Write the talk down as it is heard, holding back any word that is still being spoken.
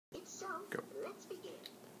Go.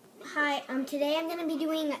 Hi, today I'm going to be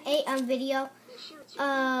doing a video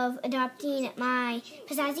of adopting my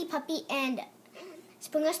Pizzazzy puppy and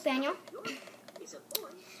Spaniel.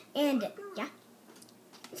 And, yeah.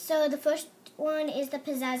 So the first one is the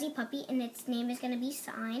Pizzazzy puppy, and its name is going to be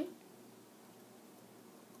Sign.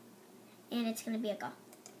 And it's going to be a girl.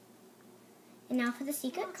 And now for the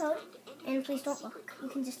secret code, and please don't look. You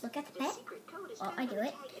can just look at the pet while I do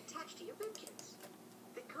it.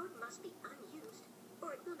 The code must be unused,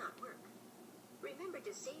 or it will not work. Remember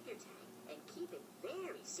to save your tag and keep it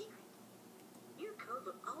very secret. Your code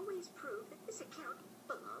will always prove that this account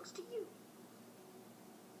belongs to you.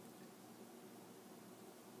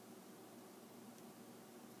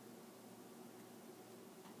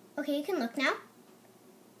 Okay, you can look now.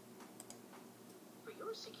 For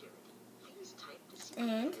your security, please type the secret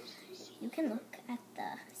And letters you see. you can look at the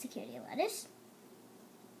security letters.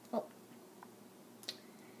 Oh.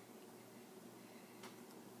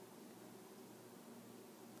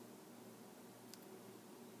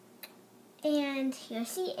 And here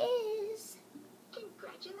she is.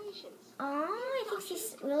 Congratulations. Oh, I think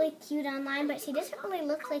she's really cute online, but she doesn't really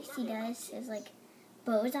look like she does. There's like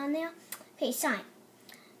bows on there. Okay, Sign.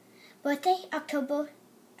 Birthday, October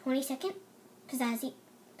 22nd. Pizzazzy.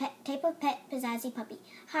 Pet, type of pet, Pizzazzy puppy.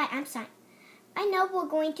 Hi, I'm Sign. I know we're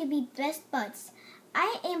going to be best buds.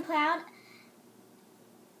 I am proud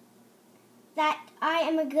that I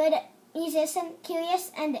am a good musician,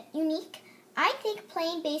 curious and unique. I think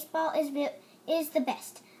playing baseball is the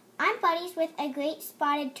best. I'm buddies with a green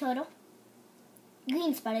spotted turtle.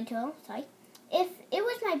 Sorry. If it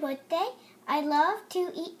was my birthday, I'd love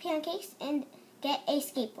to eat pancakes and get a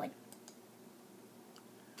skateboard.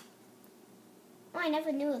 Oh, I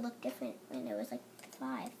never knew it looked different when it was like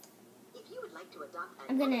 5. If you would like to adopt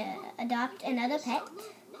I'm gonna adopt another pet,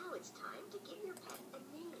 now it's time to give your pet a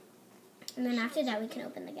name. and then after that we can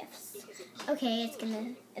open the gifts. Okay,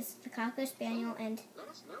 it's the Cocker Spaniel, and Let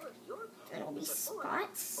us know if your pet it'll be is a boy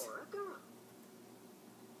Spots. or a girl.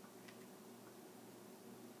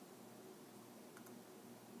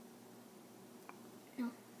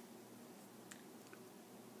 No.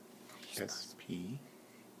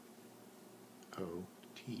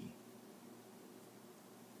 S-P-O-T.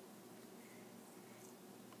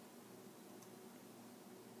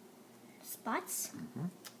 Spots,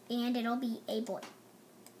 and it'll be a boy.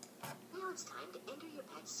 Now it's time to enter your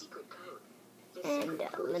pet's secret code. The And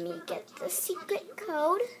secret code let is me found get on the tag attached secret to your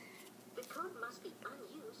code. The code must be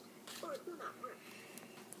unused, or it will not work.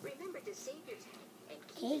 Remember to save your tag and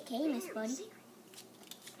keep Okay, it Miss very Buddy. secret.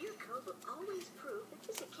 Your code will always prove that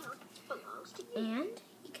this account belongs to you. And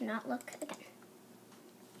you cannot look again.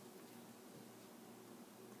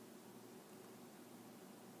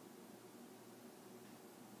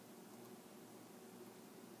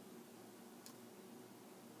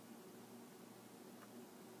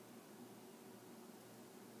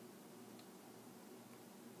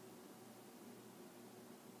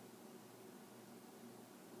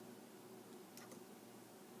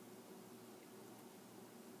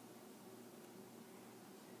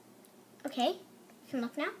 Okay, you can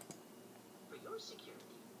look now. For your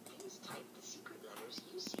security, please type the secret letters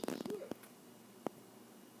you see here.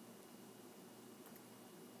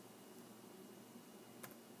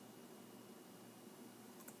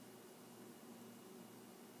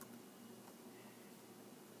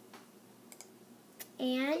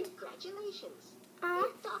 And Congratulations. Aw. Your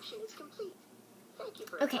adoption is complete. Thank you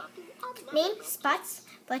for Okay. adopting another Name, pet. Spots,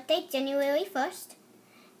 birthday, January 1st.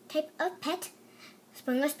 Type of pet,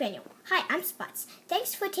 Spaniel. Hi, I'm Spots.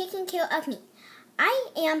 Thanks for taking care of me. I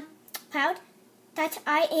am proud that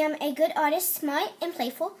I am a good artist, smart and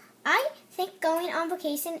playful. I think going on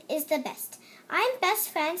vacation is the best. I'm best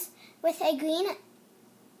friends with a green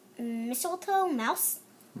mistletoe mouse,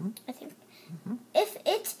 I think. If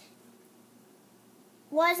it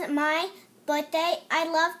was my birthday, I'd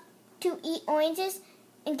love to eat oranges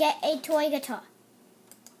and get a toy guitar.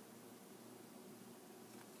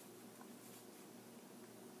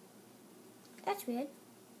 That's weird.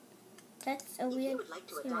 That's a If you weird would like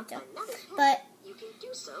to signature. adopt another pet, But you can do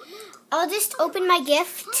so now. I'll just open my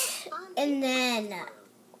gift and then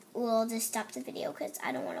we'll just stop the video because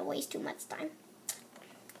I don't want to waste too much time.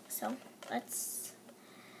 So let's.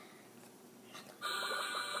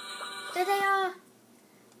 There they are.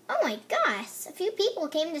 Oh my gosh! A few people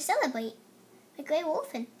came to celebrate. A gray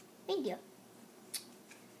wolf and reindeer.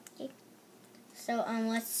 Okay. So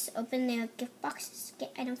let's open their gift boxes.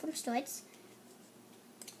 Get item from storage.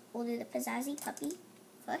 We'll do the Pizzazzy puppy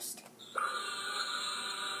first.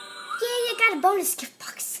 Yay, I got a bonus gift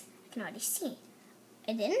box. I can already see.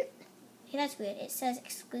 I didn't? Okay, that's weird. It says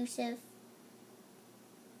exclusive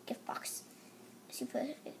gift box. Super.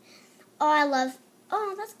 Oh, I love.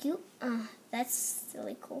 Oh, that's cute. Oh, that's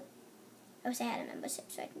really cool. I wish I had a membership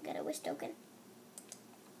so I can get a wish token.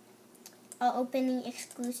 I'll open the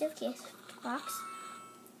exclusive gift box.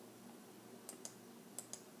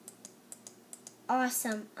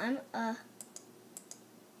 Awesome. Oh,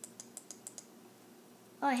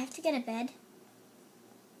 I have to get a bed.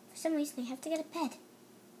 For some reason, I have to get a bed.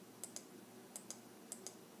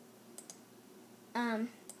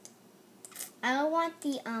 I want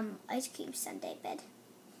the ice cream sundae bed.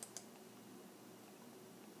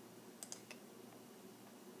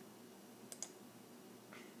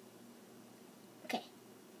 Okay.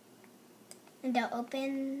 And I'll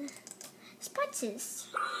open Spots's.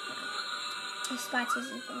 Spots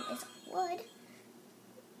is wood.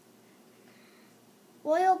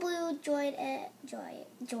 Royal blue droid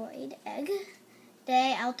egg.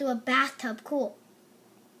 Today I'll do a bathtub. Cool.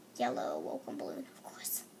 Yellow welcome balloon, of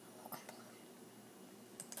course. Welcome balloon.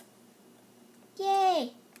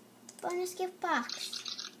 Yay! Bonus gift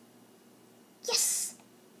box. Yes!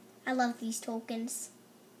 I love these tokens.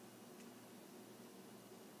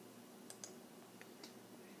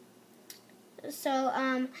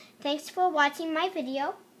 So, thanks for watching my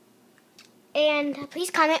video. And please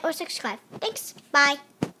comment or subscribe. Thanks. Bye.